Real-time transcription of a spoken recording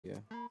Yeah.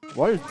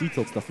 Warrior's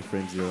detailed stuff is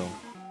frame 0.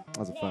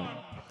 That's a fact.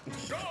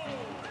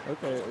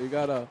 Okay, we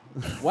got a...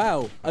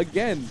 Wow,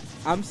 again,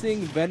 I'm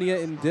seeing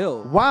Venia and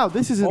Dill. Wow,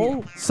 this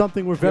isn't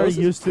something we're very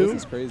used to.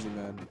 This is crazy,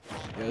 man.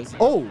 Yeah,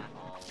 oh!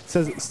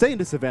 Says, stay in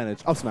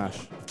disadvantage. Up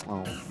smash.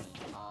 Oh.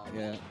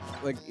 Yeah.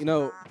 Like, you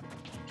know,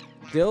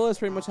 Dill has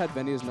pretty much had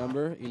Venia's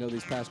number, you know,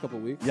 these past couple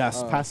weeks.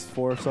 Yes, past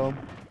 4 or so.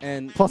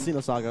 And plus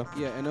Xenosaga.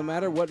 Yeah, and no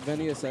matter what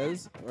Venia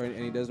says, and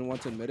he doesn't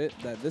want to admit it,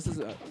 that this is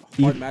a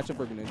hard matchup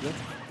for Greninja.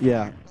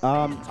 Yeah.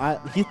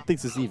 He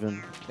thinks it's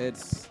even.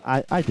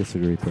 I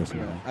disagree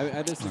personally. Yeah,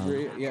 I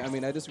disagree. Yeah, I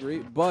mean I disagree,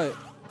 but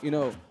you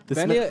know,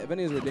 Venia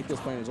is a ridiculous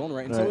player in his own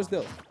right, and so is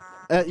Dill.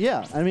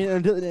 Yeah, I mean,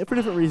 for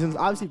different reasons.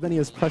 Obviously,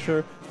 Venia's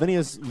pressure,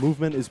 Venia's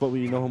movement is what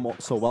we know him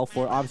so well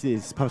for. Obviously,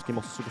 his punch game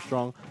also super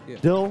strong. Yeah.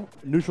 Dill,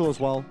 neutral as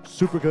well,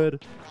 super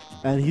good.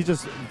 And he's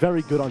just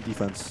very good on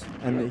defense.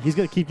 And he's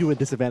going to keep you in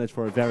disadvantage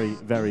for a very,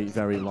 very,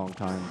 very long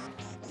time.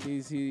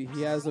 He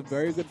has a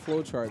very good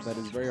flow chart that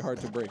is very hard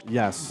to break.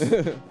 Yes.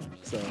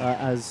 So.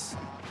 As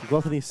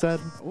Gluttony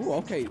said. Ooh,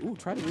 okay. Ooh,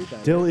 try to read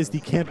that. Dill is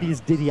the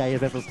campiest Diddy I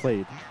have ever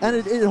played. And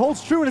it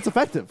holds true and it's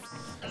effective.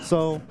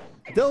 So...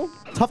 Dill,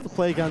 tough to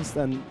play against,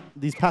 and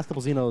these past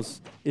couple Xenos,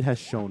 it has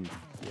shown.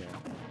 Yeah.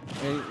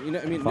 And, you know,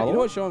 I mean, you know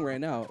what's showing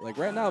right now? Like,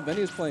 right now,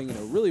 Venia's playing, you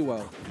know, really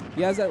well.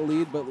 He has that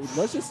lead, but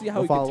let's just see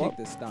how he can take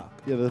this stock.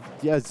 Yeah,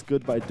 it's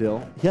good by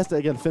Dill. He has to,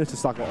 again, finish the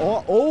stock.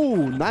 Oh,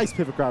 nice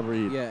pivot grab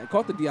read. Yeah,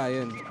 caught the DI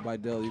in by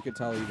Dill. You could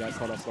tell he got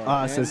caught off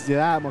guard. Says,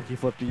 yeah, monkey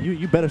flip.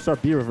 You better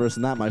start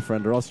B-reversing that, my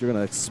friend, or else you're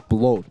going to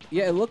explode.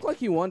 Yeah, it looked like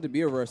he wanted to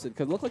B-reverse it,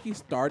 because it looked like he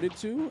started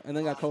to, and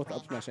then got caught with the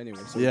up smash anyway.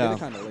 So he did it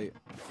kind of late.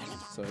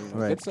 So, you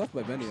know, good stuff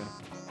by Venia.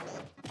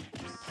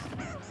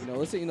 You know,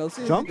 let's see if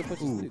he can push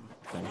his lead.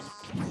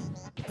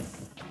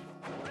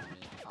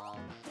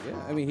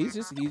 Yeah, I mean, he's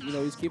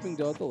keeping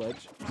Dill at the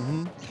ledge.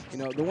 You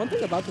know, the one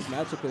thing about this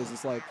matchup is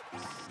it's like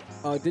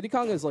Diddy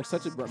Kong is like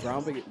such a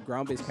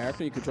ground-based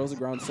character. He controls the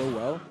ground so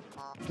well,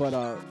 but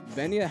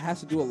Venia has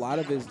to do a lot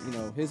of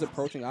his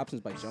approaching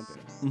options by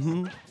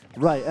jumping.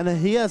 Right, and then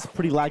he has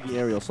pretty laggy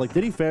aerials. So like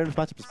Diddy fair in this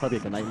matchup is probably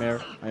like a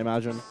nightmare, I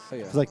imagine. Oh,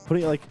 yeah. Cause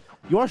like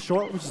you are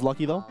short, which is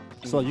lucky though.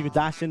 So you could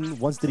dash in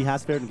once Diddy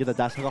has fair and get that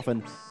dash off,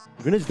 and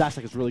Greninja's dash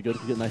is really good.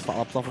 You get nice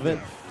follow-ups off of it.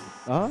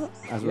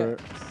 As we're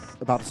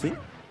about to see.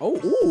 Oh,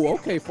 ooh,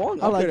 okay,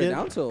 falling up there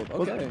down tilt.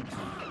 Okay.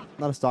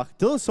 Not a stock.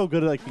 Dill is so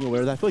good at like being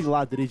aware of that. I feel like a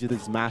lot of Diddy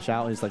just mash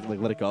out and just like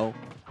let it go.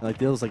 And like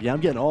Dill's like, yeah,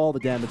 I'm getting all the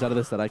damage out of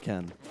this that I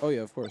can. Oh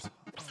yeah, of course.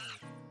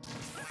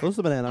 Close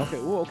the banana. Okay,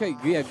 ooh, okay,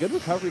 yeah, good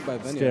recovery by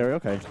Venia. Scary,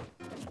 okay.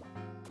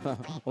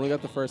 Only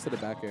got the first hit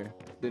of back air.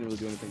 Didn't really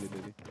do anything to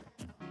Diddy.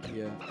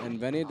 Yeah, and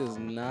Venia does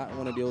not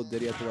want to deal with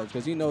Diddy at the ledge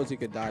because he knows he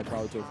could die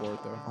probably to a forward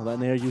throw. Oh, that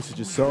nair usage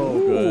is so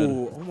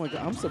good. Oh my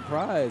god, I'm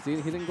surprised. He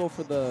didn't go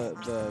for the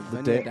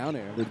Venia down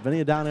air. The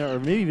Venia down air, or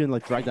maybe even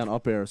like drag down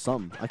up air or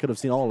something. I could have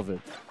seen all of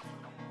it.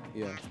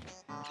 Yeah.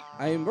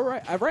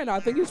 Right now, I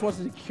think he just wants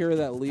to secure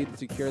that lead,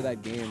 secure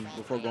that game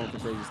before going for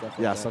crazy stuff like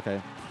yes, that.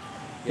 okay.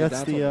 Yeah,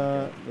 that's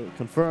the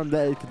confirmed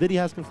that Diddy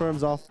has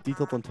confirms off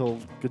detailed until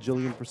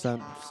gajillion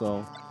 %.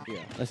 So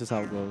yeah, that's just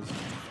how it goes.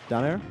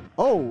 Down air.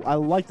 Oh, I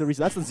like the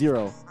reset. That's the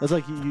 0. That's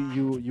like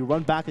you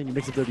run back and you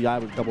mix a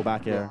 30i with double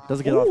back air.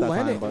 Doesn't get off that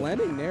time. But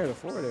landing nair to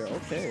forward air.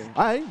 Okay.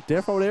 All right,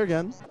 dare forward air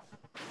again.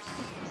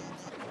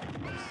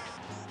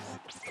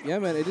 Yeah,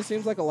 man. It just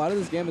seems like a lot of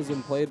this game has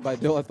been played by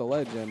Dill at the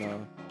ledge,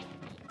 and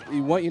we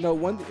know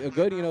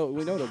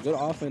the good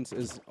offense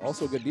is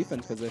also good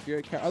defense, because if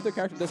your other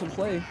character doesn't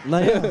play,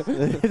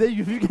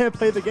 if you can't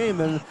play the game,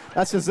 then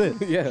that's just it.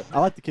 Yeah.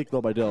 I like the kick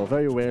though by Dill.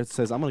 Very aware. It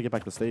says, I'm gonna get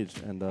back to the stage,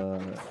 and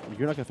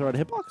you're not gonna throw out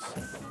a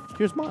hitbox.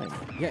 Here's mine.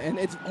 Yeah, and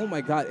it's oh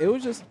my god, it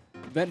was just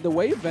the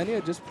way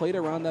Venia just played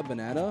around that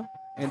banana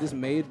and just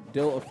made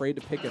Dill afraid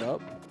to pick it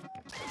up,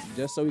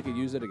 just so he could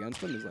use it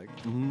against him is like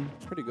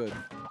pretty good.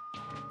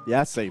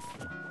 Yeah, it's safe.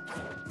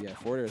 Yeah,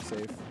 forward air is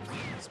safe,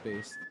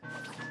 spaced.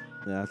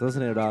 Yeah, it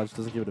doesn't air dodge,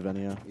 doesn't give it to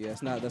Venia. Yeah,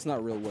 that's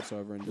not real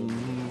whatsoever in Dill.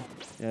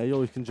 Yeah, you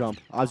always can jump.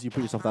 Obviously, you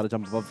put yourself without a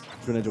jump above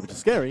Greninja, which is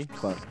scary,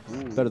 but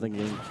better than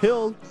getting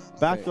killed.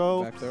 Back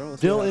throw.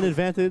 Dill in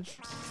advantage.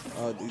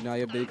 Now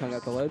you have Diddy Kong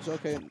at the ledge.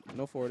 Okay,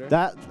 no forward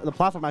air. The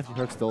platform actually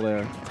hurts still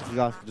there. You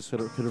guys just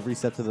could have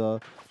reset to the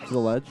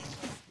ledge.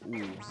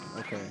 Ooh,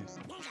 okay.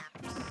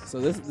 So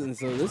this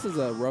is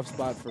a rough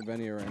spot for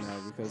Venia right now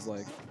because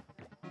like,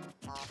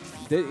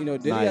 Diddy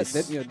at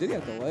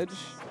the ledge.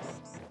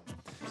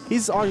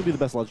 He's arguably the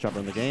best ledge jumper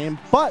in the game,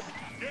 but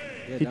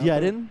he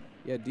DI'd in.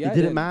 Yeah, he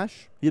didn't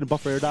mash. He didn't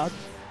buffer air dodge.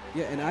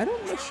 Yeah, and I'm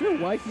not sure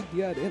why he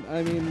DI'd in.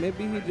 I mean,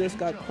 maybe he just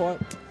got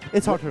caught.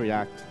 It's hard to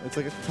react. It's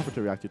like it's tougher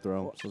to react to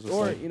throw.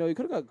 Or he could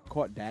have got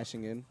caught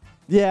dashing in.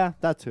 Yeah,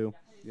 that too.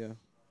 Yeah,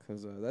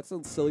 because that's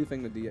a silly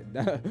thing to DI.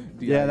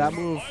 Yeah, that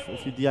move.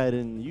 If you DI'd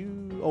in,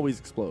 you always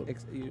explode.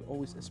 You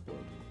always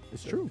explode.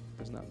 It's true.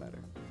 Does not matter.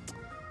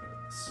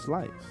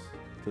 Slice,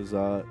 because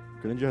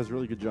Greninja has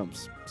really good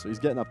jumps, so he's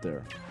getting up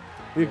there.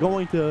 We're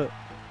going to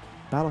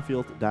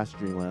Battlefield Dash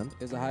Dreamland.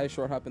 Is the highest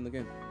short hop in the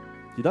game.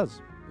 He does.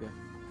 Yeah.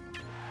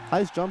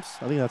 Highest jumps,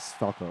 I think that's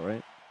Falco,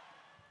 right?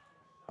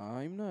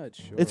 I'm not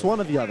sure. It's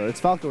one or the other. It's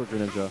Falco or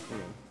Greninja.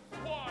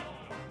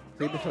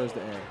 He prefers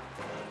the air.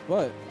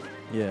 But,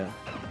 yeah.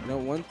 you know,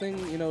 one thing,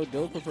 you know,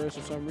 Dill prefers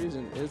for some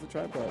reason is the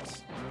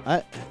tripods.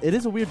 It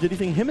is a weird Diddy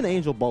thing. Him and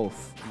Angel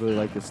both really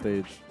like this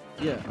stage.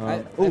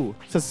 Yeah. Oh,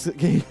 just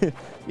yeah.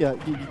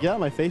 You get out of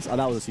my face. Oh,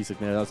 that was a seasick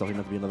there. That was definitely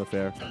meant to be another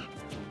fair.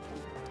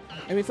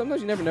 I mean,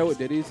 sometimes you never know what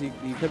Diddy's. He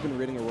could have been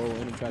reading a roll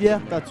in and trying Yeah,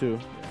 to that too.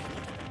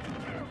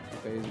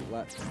 Okay,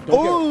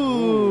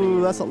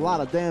 Oh, that's a lot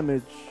of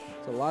damage.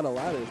 It's a lot of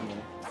ladders,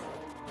 man.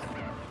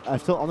 I'm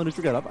still on the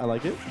neutral get up. I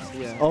like it.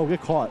 Yeah. Oh,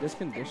 get caught. Just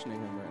conditioning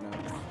him right now.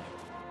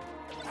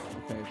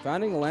 Okay,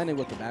 finding a landing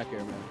with the back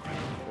air, man.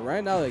 But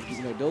right now, like,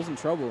 you know, Dill's in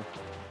trouble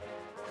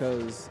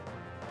because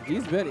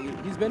he's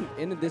been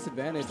in a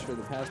disadvantage for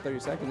the past 30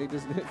 seconds. He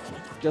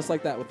just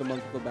like that with the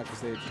monkey flip back to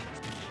stage.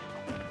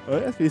 All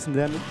right, that's gonna be some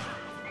damage.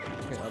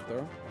 Okay, up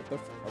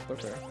throw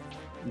fair.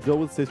 Dill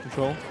with stage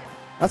control.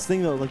 That's the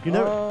thing though, like you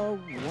never.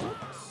 What?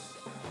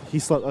 He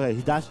slipped. Okay,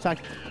 he dash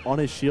attacked on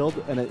his shield,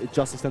 and it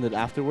just extended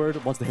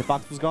afterward once the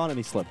hitbox was gone, and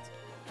he slipped.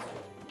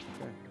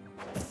 Okay.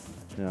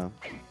 Yeah.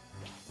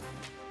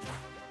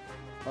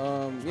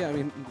 Yeah, I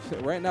mean,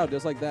 right now,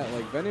 just like that,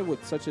 like Venia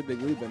with such a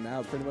big lead, but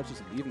now pretty much it's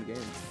an even game.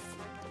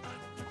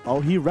 Oh,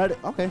 he read it.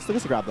 Okay, still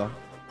gets a grab though.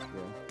 Yeah.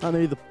 Not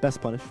maybe the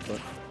best punish, but.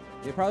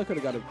 He probably could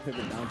have got a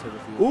pivot down to the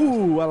field.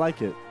 Ooh, I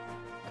like it.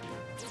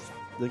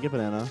 Didn't get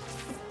banana.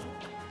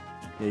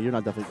 Yeah, you're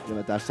not definitely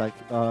gonna dash attack.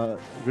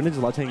 Greninja's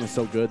ledge hanging is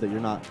so good that you're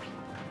not.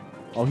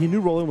 Oh, he knew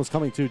rolling was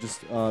coming too,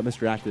 just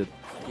misreacted.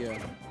 Yeah,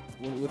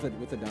 with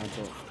a down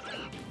tilt.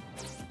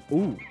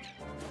 Ooh.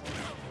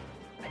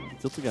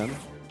 Tilts again.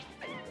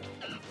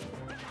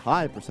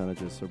 High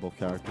percentages for both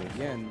characters.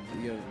 Yeah, and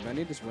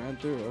Venia just ran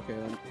through. Okay.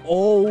 Then.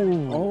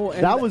 Oh,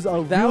 and that was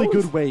a really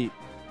good weight.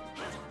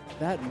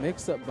 That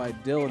mix-up by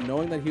Dill,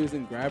 knowing that he was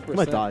in grab percent.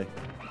 He might die.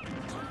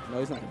 No,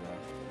 he's not gonna die.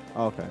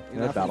 Oh, okay.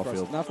 In that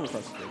battlefield. Not from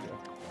across the stage.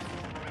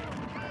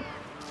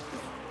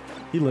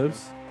 He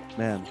lives.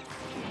 Man.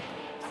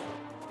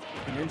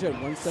 Ninja at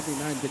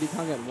 179, Diddy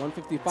Kong at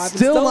 155.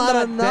 Still not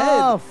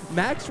enough. Dead.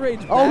 Max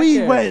rage. Oh, he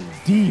air. went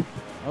deep.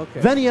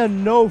 Okay. Venia,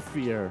 no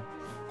fear.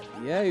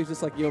 Yeah, he's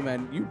just like, yo,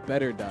 man, you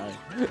better die.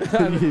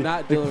 I'm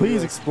not dealing Please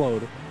with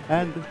explode.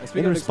 And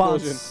in of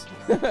response,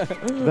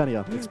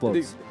 Venia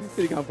explodes.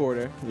 Diddy Kong forward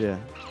air. Yeah.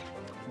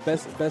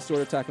 Best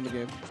sword attack in the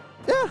game.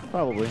 Yeah,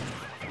 probably.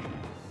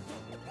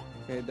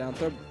 Okay, down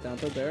throw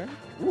there.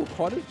 Ooh,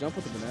 caught his jump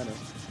with the banana.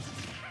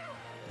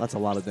 That's a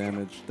lot of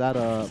damage. That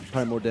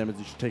probably more damage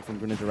you should take from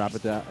Greninja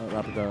rapid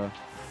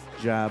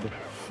jab.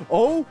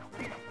 Oh.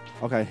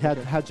 Okay,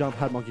 had jump,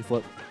 had monkey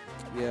flip.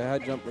 Yeah,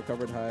 had jump,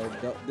 recovered high.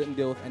 Didn't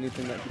deal with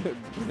anything that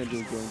Greninja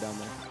was doing down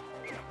there.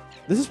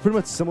 This is pretty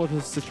much similar to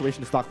the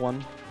situation to Stock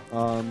 1.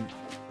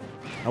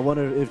 I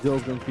wonder if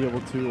Dill's going to be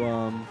able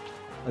to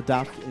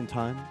adapt in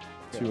time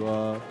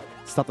to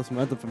stop this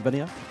momentum from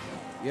Venia.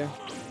 Yeah.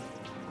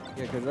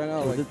 Yeah, because right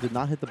now, like, did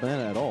not hit the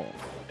banana at all.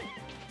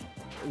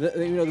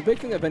 The big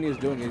thing that Venia is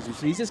doing is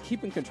he's just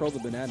keeping control of the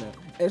banana.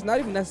 It's not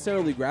even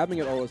necessarily grabbing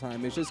it all the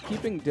time. It's just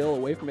keeping Dill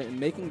away from it and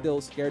making Dill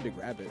scared to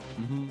grab it.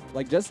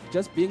 Like just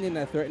being in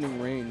that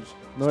threatening range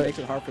makes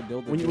it hard for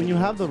Dill to when you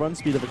have the run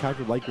speed of a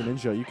character like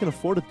Greninja, you can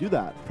afford to do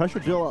that. Pressure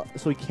Dill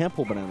so he can't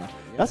pull banana.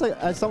 Yeah. That's like,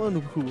 as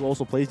someone who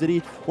also plays Diddy,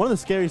 one of the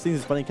scariest things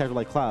is fighting a character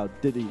like Cloud,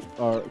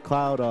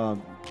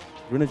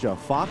 Greninja,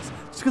 Fox,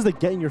 just because they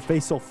get in your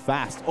face so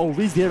fast. Oh,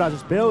 reads the air dodge,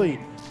 just barely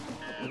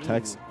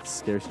protects.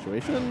 Scary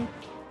situation.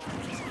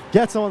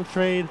 Gets on the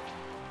trade.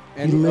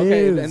 And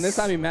and this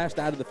time he mashed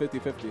out of the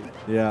 50-50.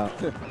 Yeah.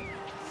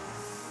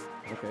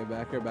 Okay,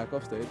 back here, back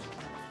off stage.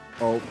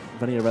 Oh,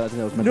 Venia, I think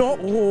that was meant to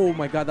be. Oh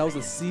my god, that was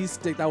a C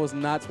stick. That was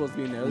not supposed to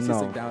be in there. Let's C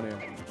stick down here.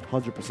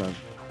 100%.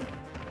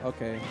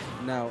 Okay,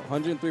 now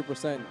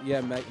 103%.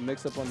 Yeah,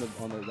 mix up on the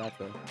that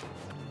though.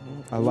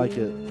 I like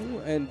it.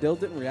 And Dill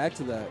didn't react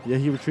to that. Yeah,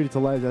 he retreated to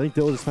ledge. I think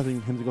Dill was expecting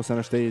him to go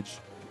center stage.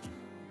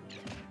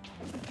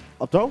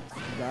 Up throw?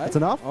 That's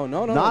enough? Oh,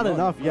 no. Not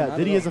enough. Yeah,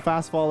 Diddy is a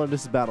fast faller, and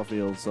this is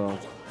Battlefield, so.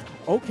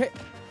 Okay.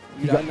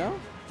 You got it now?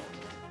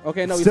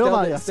 Okay, no, still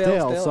he's not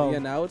stale. So yeah,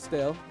 now it's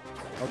stale.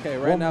 Okay,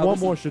 right now. One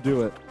more should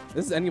do it.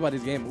 This is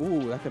anybody's game.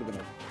 Ooh, that could have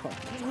been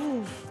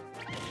a.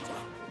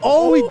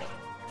 Oh, he.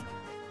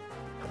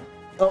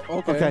 Oh,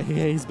 okay. Okay,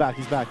 yeah, he's back.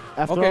 He's back.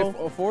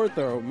 Okay, forward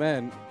throw,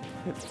 man.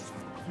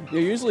 Yeah,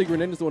 usually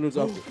Greninja's the one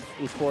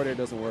whose forward air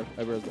doesn't work.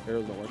 Arrows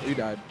don't work. He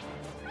died.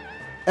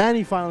 And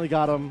he finally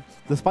got him,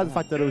 despite the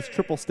fact that it was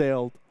triple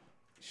staled.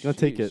 Gonna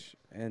take it.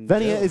 And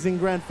Venia is in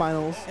grand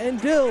finals.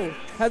 And Dill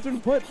has been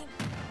put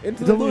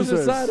into the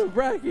loser side of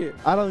bracket.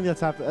 I don't think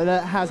that's happened.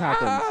 That has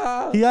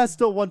happened. He has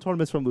still won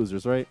tournaments from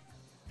losers, right?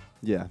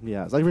 Yeah, he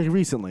has. Like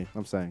recently,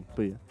 I'm saying.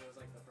 But yeah.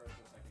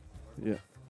 Yeah.